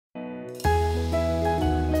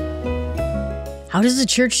How does the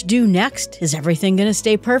church do next? Is everything going to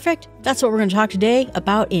stay perfect? That's what we're going to talk today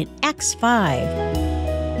about in Acts 5.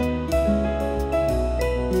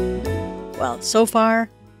 Well, so far,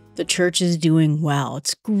 the church is doing well.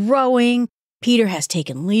 It's growing. Peter has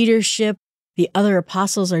taken leadership. The other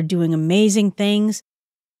apostles are doing amazing things.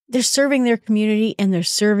 They're serving their community and they're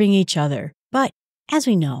serving each other. But as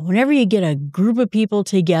we know, whenever you get a group of people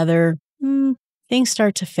together, things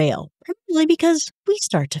start to fail. Primarily because we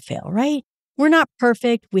start to fail, right? We're not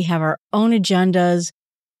perfect. We have our own agendas.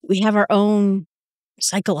 We have our own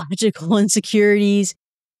psychological insecurities.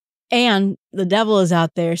 And the devil is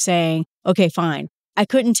out there saying, okay, fine. I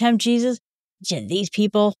couldn't tempt Jesus. These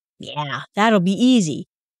people, yeah, that'll be easy.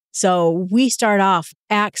 So we start off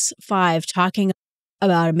Acts 5 talking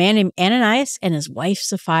about a man named Ananias and his wife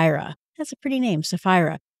Sapphira. That's a pretty name,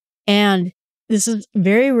 Sapphira. And this is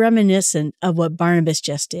very reminiscent of what Barnabas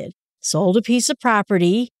just did. Sold a piece of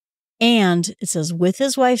property, and it says, with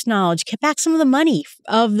his wife's knowledge, kept back some of the money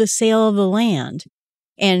of the sale of the land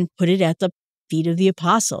and put it at the feet of the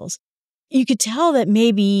apostles. You could tell that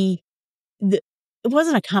maybe it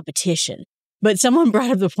wasn't a competition, but someone brought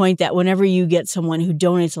up the point that whenever you get someone who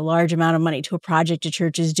donates a large amount of money to a project a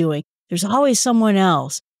church is doing, there's always someone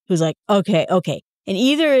else who's like, okay. And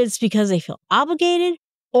either it's because they feel obligated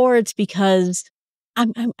or it's because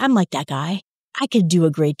I'm like that guy. I could do a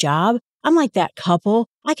great job. I'm like that couple.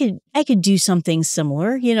 I could do something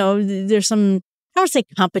similar. You know, there's some, I would say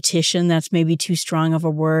competition. That's maybe too strong of a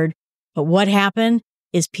word. But what happened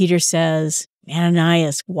is Peter says,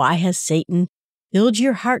 Ananias, why has Satan filled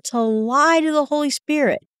your heart to lie to the Holy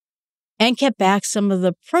Spirit and kept back some of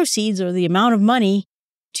the proceeds or the amount of money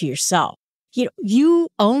to yourself? You know, you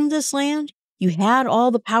owned this land. You had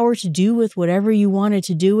all the power to do with whatever you wanted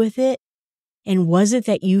to do with it. And was it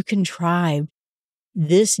that you contrived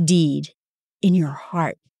this deed in your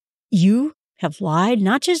heart? You have lied,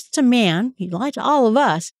 not just to man, you lied to all of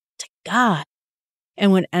us, to God.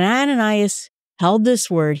 And when Ananias held this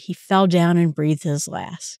word, he fell down and breathed his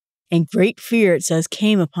last. And great fear, it says,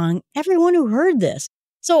 came upon everyone who heard this.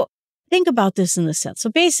 So think about this in the sense. So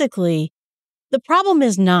basically, the problem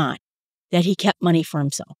is not that he kept money for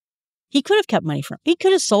himself. He could have kept money for him. He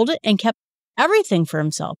could have sold it and kept everything for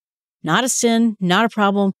himself. Not a sin, not a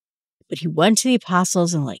problem. But he went to the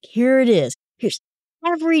apostles and like, here it is. Here's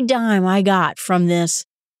every dime I got from this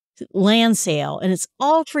land sale. And it's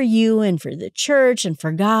all for you and for the church and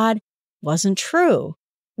for God. Wasn't true.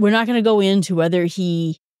 We're not going to go into whether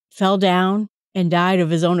he fell down and died of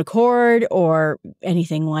his own accord or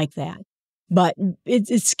anything like that. But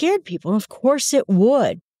it scared people. Of course it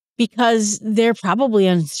would, because they're probably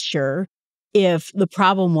unsure if the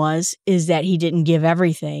problem is that he didn't give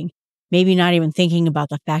everything. Maybe not even thinking about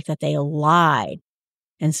the fact that they lied.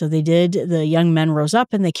 And so they did. The young men rose up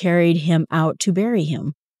and they carried him out to bury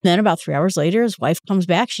him. Then about 3 hours later, his wife comes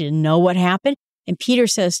back. She didn't know what happened. And Peter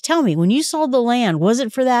says, tell me, when you sold the land, was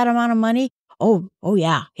it for that amount of money? Oh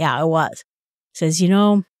yeah, it was. Says,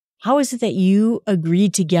 how is it that you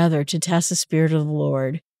agreed together to test the Spirit of the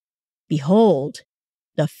Lord? Behold,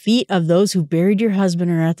 the feet of those who buried your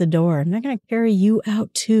husband are at the door, and they're going to carry you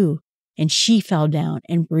out too. And she fell down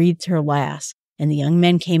and breathed her last. And the young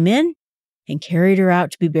men came in and carried her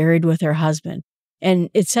out to be buried with her husband. And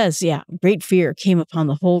it says, great fear came upon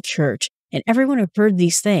the whole church and everyone who heard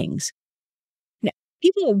these things. Now,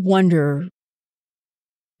 people wonder,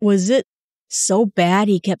 was it so bad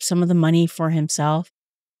he kept some of the money for himself?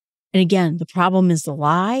 And again, the problem is the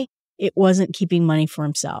lie. It wasn't keeping money for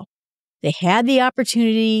himself. They had the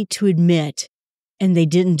opportunity to admit, and they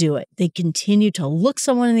didn't do it. They continued to look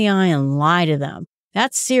someone in the eye and lie to them.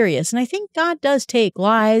 That's serious. And I think God does take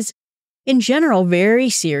lies in general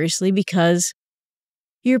very seriously because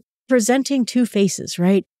you're presenting two faces,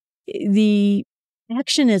 right? The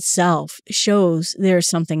action itself shows there's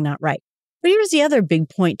something not right. But here's the other big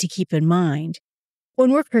point to keep in mind.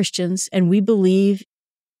 When we're Christians and we believe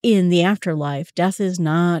in the afterlife, death is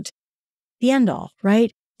not the end all,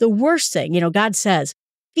 right? The worst thing, God says,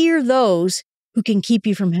 fear those who can keep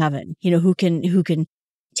you from heaven, who can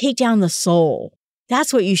take down the soul.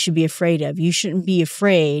 That's what you should be afraid of. You shouldn't be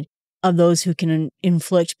afraid of those who can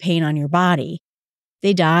inflict pain on your body.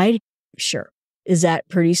 They died? Sure. Is that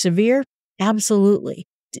pretty severe? Absolutely.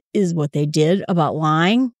 Is what they did about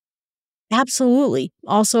lying? Absolutely.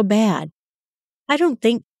 Also bad. I don't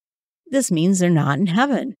think this means they're not in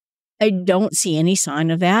heaven. I don't see any sign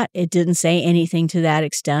of that. It didn't say anything to that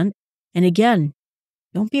extent. And again,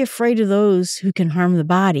 don't be afraid of those who can harm the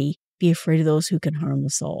body. Be afraid of those who can harm the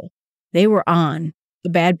soul. They were on the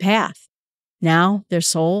bad path. Now their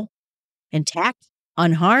soul intact,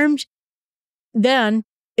 unharmed. Then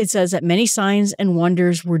it says that many signs and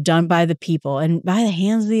wonders were done by the people and by the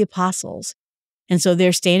hands of the apostles. And so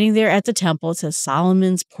they're standing there at the temple. It says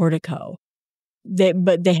Solomon's portico.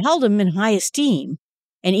 But they held him in high esteem,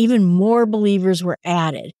 and even more believers were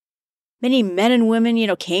added. Many men and women,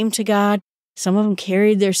 came to God. Some of them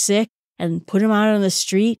carried their sick and put them out on the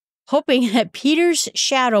street, hoping that Peter's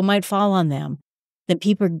shadow might fall on them. Then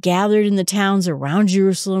people gathered in the towns around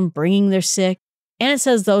Jerusalem, bringing their sick. And it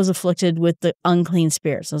says those afflicted with the unclean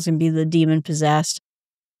spirits. Those can be the demon-possessed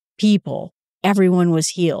people. Everyone was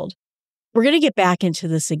healed. We're going to get back into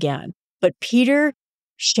this again. But Peter's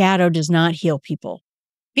shadow does not heal people.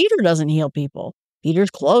 Peter doesn't heal people.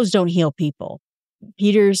 Peter's clothes don't heal people.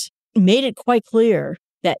 Peter's made it quite clear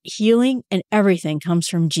that healing and everything comes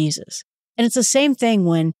from Jesus. And it's the same thing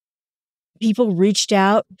when people reached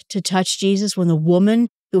out to touch Jesus, when the woman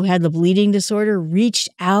who had the bleeding disorder reached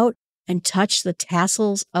out and touched the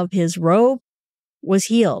tassels of his robe, was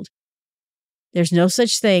healed. There's no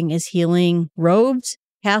such thing as healing robes,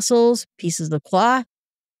 tassels, pieces of cloth.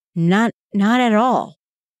 Not at all.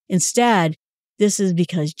 Instead, this is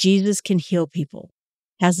because Jesus can heal people,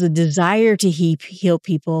 has the desire to heal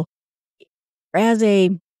people as a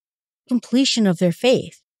completion of their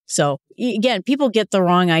faith. So again, people get the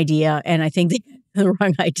wrong idea, and I think they get the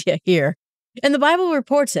wrong idea here. And the Bible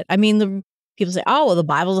reports it. I mean, people say, oh, well, the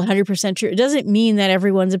Bible's 100% true. It doesn't mean that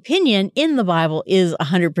everyone's opinion in the Bible is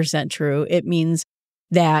 100% true. It means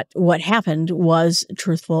that what happened was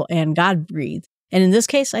truthful and God-breathed. And in this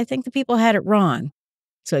case, I think the people had it wrong.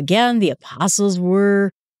 So again, the apostles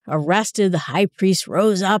were arrested. The high priest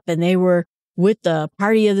rose up, and they were with the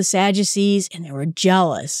party of the Sadducees, and they were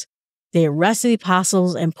jealous. They arrested the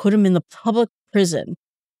apostles and put them in the public prison.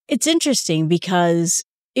 It's interesting because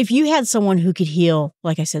if you had someone who could heal,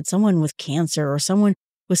 like I said, someone with cancer or someone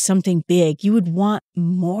with something big, you would want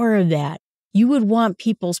more of that. You would want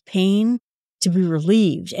people's pain to be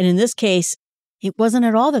relieved. And in this case, it wasn't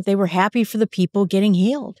at all that they were happy for the people getting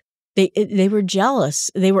healed. They were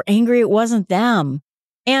jealous. They were angry it wasn't them.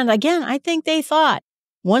 And again, I think they thought,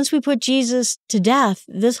 once we put Jesus to death,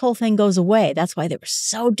 this whole thing goes away. That's why they were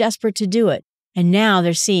so desperate to do it. And now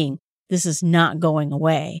they're seeing this is not going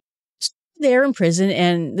away. So they're in prison,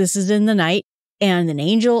 and this is in the night, and an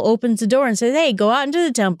angel opens the door and says, hey, go out into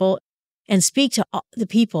the temple and speak to all the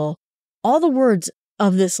people all the words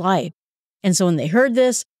of this life. And so when they heard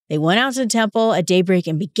this, they went out to the temple at daybreak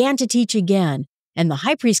and began to teach again. And the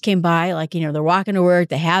high priest came by, they're walking to work,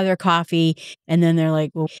 they have their coffee, and then they're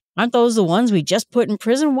like, well, aren't those the ones we just put in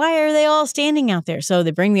prison? Why are they all standing out there? So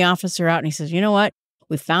they bring the officer out, and he says, you know what?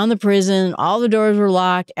 We found the prison, all the doors were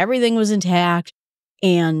locked, everything was intact,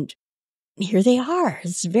 and here they are.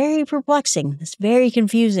 It's very perplexing. It's very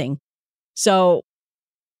confusing. So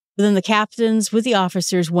then the captains with the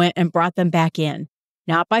officers went and brought them back in,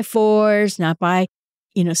 not by force, not by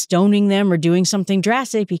stoning them or doing something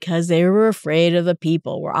drastic, because they were afraid of the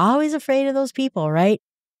people. We're always afraid of those people, right?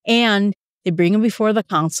 And they bring them before the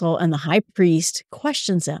council, and the high priest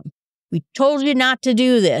questions them. We told you not to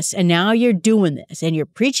do this, and now you're doing this, and you're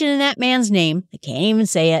preaching in that man's name. They can't even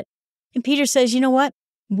say it. And Peter says, you know what?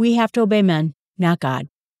 We have to obey men, not God.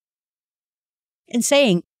 And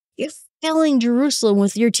saying, you're filling Jerusalem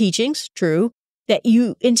with your teachings, true, that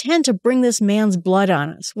you intend to bring this man's blood on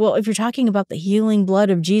us. Well, if you're talking about the healing blood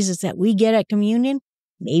of Jesus that we get at communion,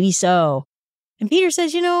 maybe so. And Peter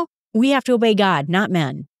says, we have to obey God, not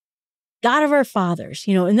men. God of our fathers,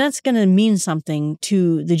 and that's going to mean something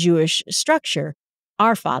to the Jewish structure.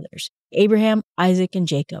 Our fathers, Abraham, Isaac, and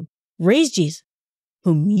Jacob, raised Jesus,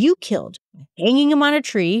 whom you killed, hanging him on a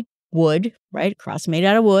tree, wood, right? A cross made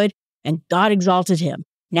out of wood, and God exalted him.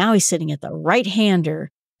 Now he's sitting at the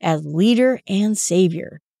right-hander as leader and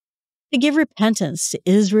savior, to give repentance to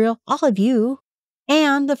Israel, all of you,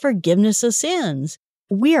 and the forgiveness of sins.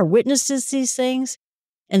 We are witnesses to these things,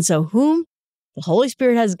 and so whom the Holy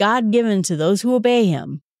Spirit has God given to those who obey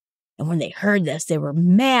him. And when they heard this, they were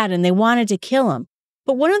mad and they wanted to kill him.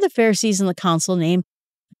 But one of the Pharisees in the council, named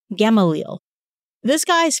Gamaliel, this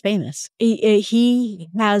guy is famous. He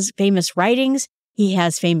has famous writings. He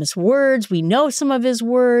has famous words. We know some of his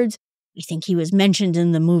words. I think he was mentioned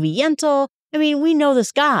in the movie Yentl. I mean, we know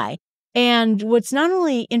this guy. And what's not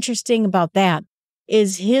only interesting about that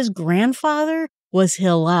is his grandfather was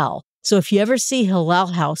Hillel. So if you ever see Hillel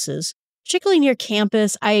houses, particularly near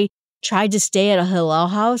campus, I tried to stay at a Hillel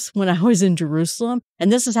house when I was in Jerusalem.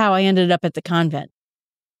 And this is how I ended up at the convent.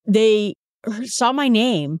 They saw my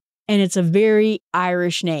name, and it's a very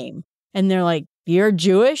Irish name. And they're like, you're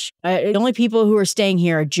Jewish? The only people who are staying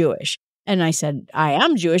here are Jewish. And I said, I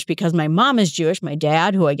am Jewish because my mom is Jewish. My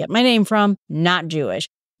dad, who I get my name from, not Jewish.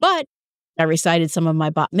 But I recited some of my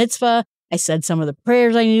bat mitzvah. I said some of the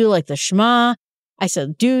prayers I knew, like the Shema. I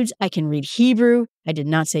said, dudes, I can read Hebrew. I did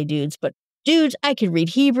not say dudes, but dudes, I can read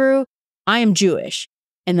Hebrew. I am Jewish.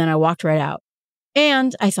 And then I walked right out.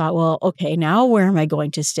 And I thought, well, okay, now where am I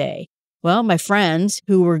going to stay? Well, my friends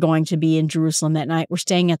who were going to be in Jerusalem that night were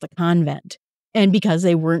staying at the convent. And because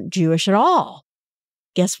they weren't Jewish at all,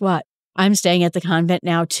 guess what? I'm staying at the convent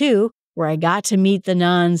now too, where I got to meet the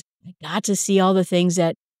nuns. I got to see all the things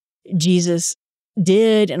that Jesus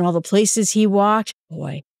did and all the places he walked.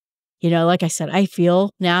 Boy, like I said, I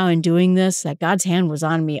feel now in doing this that God's hand was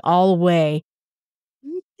on me all the way,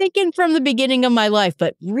 thinking from the beginning of my life,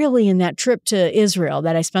 but really in that trip to Israel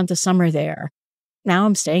that I spent the summer there. Now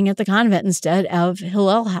I'm staying at the convent instead of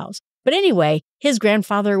Hillel House. But anyway, his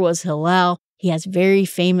grandfather was Hillel. He has very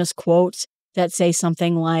famous quotes that say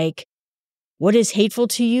something like, "What is hateful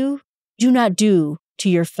to you, do not do to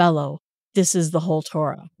your fellow. This is the whole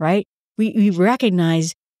Torah," right? We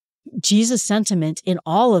recognize Jesus' sentiment in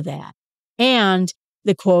all of that. And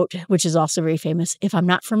the quote, which is also very famous, "If I'm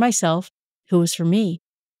not for myself, who is for me?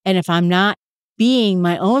 And if I'm not being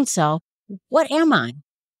my own self, what am I?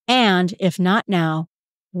 And if not now,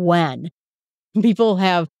 when?" People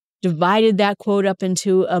have divided that quote up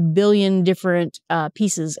into a billion different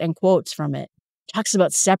pieces and quotes from it. Talks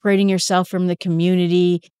about separating yourself from the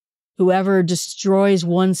community. Whoever destroys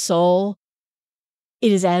one soul,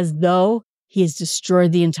 it is as though he has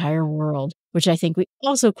destroyed the entire world, which I think we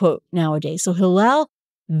also quote nowadays. So Hillel,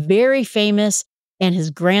 very famous, and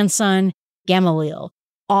his grandson, Gamaliel,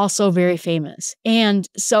 also very famous. And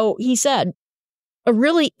so he said a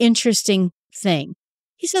really interesting thing.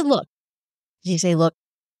 He said, look,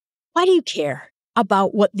 why do you care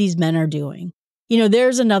about what these men are doing?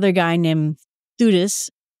 There's another guy named Thutis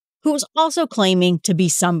who was also claiming to be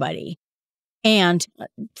somebody. And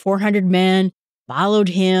 400 men followed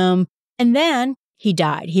him. And then he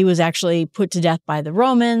died. He was actually put to death by the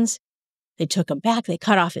Romans. They took him back. They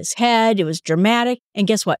cut off his head. It was dramatic. And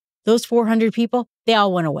guess what? Those 400 people, they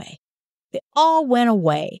all went away. They all went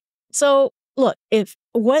away. So look, if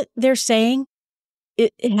what they're saying,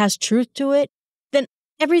 it has truth to it, then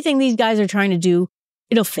everything these guys are trying to do,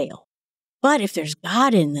 it'll fail. But if there's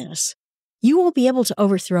God in this, you won't be able to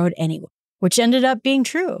overthrow it anyway, which ended up being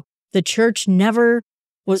true. The church never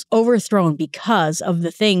was overthrown because of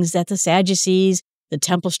the things that the Sadducees, the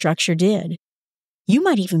temple structure did. You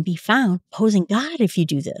might even be found opposing God if you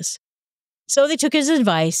do this. So they took his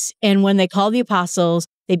advice, and when they called the apostles,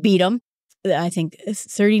 they beat him, I think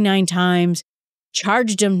 39 times,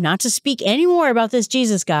 charged him not to speak anymore about this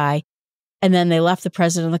Jesus guy, and then they left the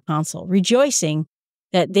president of the council, rejoicing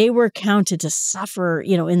that they were counted to suffer,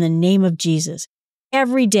 in the name of Jesus.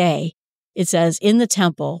 Every day, it says, in the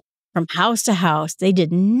temple, from house to house, they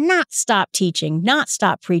did not stop teaching, not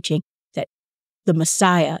stop preaching that the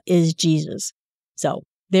Messiah is Jesus. So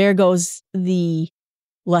there goes the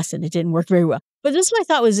lesson. It didn't work very well. But this is what I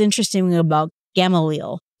thought was interesting about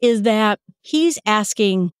Gamaliel, is that he's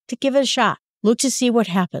asking to give it a shot. Look to see what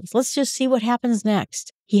happens. Let's just see what happens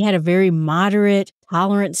next. He had a very moderate,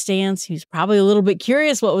 tolerant stance. He was probably a little bit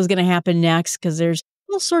curious what was going to happen next, because there's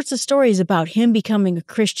all sorts of stories about him becoming a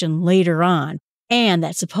Christian later on. And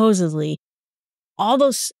that supposedly all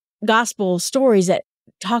those gospel stories that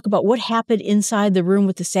talk about what happened inside the room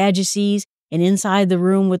with the Sadducees and inside the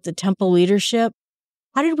room with the temple leadership.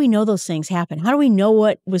 How did we know those things happened? How do we know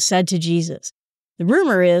what was said to Jesus? The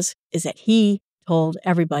rumor is that he told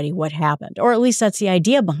everybody what happened, or at least that's the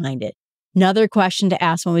idea behind it. Another question to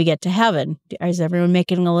ask when we get to heaven. Is everyone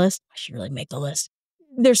making a list? I should really make a list.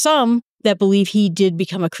 There's some that believe he did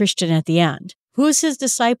become a Christian at the end. Who's his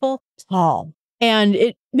disciple? Paul. And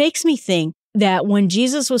it makes me think that when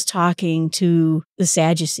Jesus was talking to the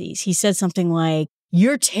Sadducees, he said something like,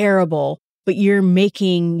 "You're terrible, but you're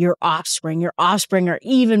making your offspring are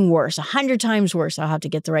even worse, 100 times worse." I'll have to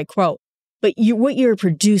get the right quote. But what you're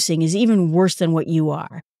producing is even worse than what you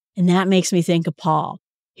are. And that makes me think of Paul.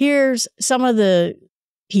 Here's some of the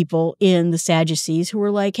people in the Sadducees who were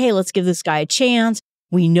like, hey, let's give this guy a chance.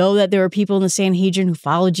 We know that there were people in the Sanhedrin who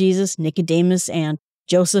followed Jesus, Nicodemus and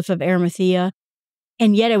Joseph of Arimathea.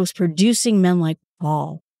 And yet it was producing men like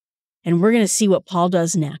Paul. And we're going to see what Paul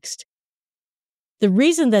does next. The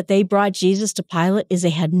reason that they brought Jesus to Pilate is they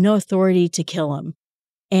had no authority to kill him.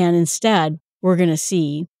 And instead, we're going to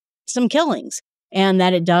see some killings, and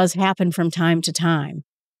that it does happen from time to time.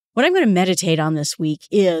 What I'm going to meditate on this week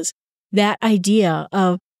is that idea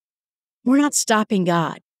of we're not stopping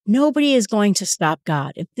God. Nobody is going to stop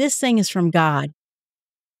God. If this thing is from God,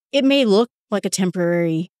 it may look like a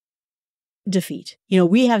temporary defeat.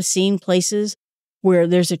 We have seen places where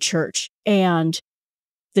there's a church and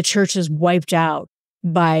the church is wiped out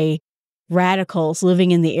by radicals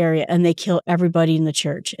living in the area and they kill everybody in the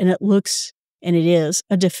church. And it looks, and it is,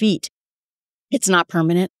 a defeat. It's not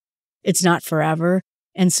permanent. It's not forever.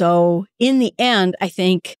 And so in the end, I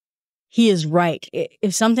think he is right.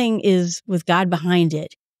 If something is with God behind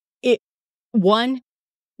it, one,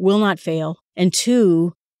 will not fail. And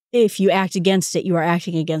two, if you act against it, you are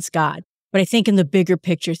acting against God. But I think in the bigger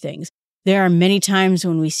picture things, there are many times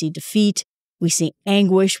when we see defeat, we see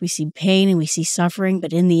anguish, we see pain, and we see suffering.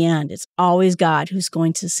 But in the end, it's always God who's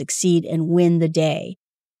going to succeed and win the day.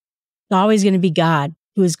 It's always going to be God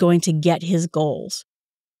who is going to get his goals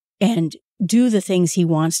and do the things he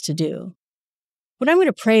wants to do. What I'm going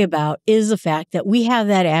to pray about is the fact that we have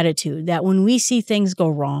that attitude that when we see things go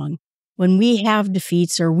wrong, when we have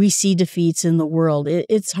defeats or we see defeats in the world,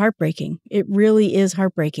 it's heartbreaking. It really is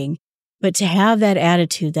heartbreaking. But to have that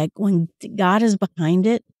attitude that when God is behind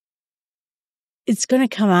it, it's going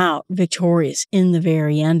to come out victorious in the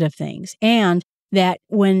very end of things. And that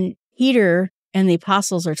when Peter and the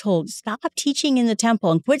apostles are told, stop teaching in the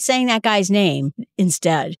temple and quit saying that guy's name,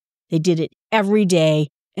 instead, they did it every day.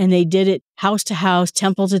 And they did it house to house,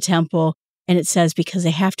 temple to temple. And it says because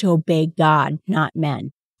they have to obey God, not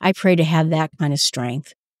men. I pray to have that kind of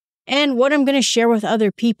strength. And what I'm going to share with other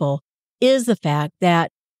people is the fact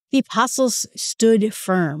that the apostles stood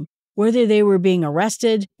firm, whether they were being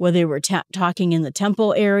arrested, whether they were talking in the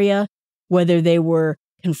temple area, whether they were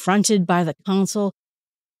confronted by the council.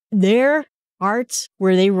 Their hearts,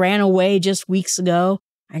 where they ran away just weeks ago,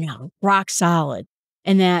 are now rock solid.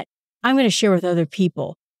 And that I'm going to share with other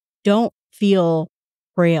people. Don't feel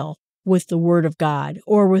frail with the word of God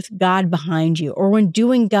or with God behind you or when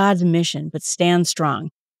doing God's mission, but stand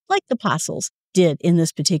strong like the apostles did in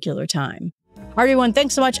this particular time. All right, everyone,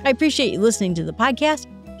 thanks so much. I appreciate you listening to the podcast.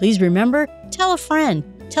 Please remember, tell a friend,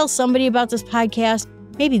 tell somebody about this podcast.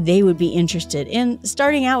 Maybe they would be interested in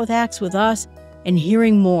starting out with Acts with us and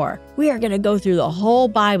hearing more. We are going to go through the whole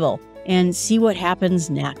Bible and see what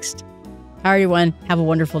happens next. All right, everyone, have a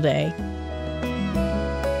wonderful day.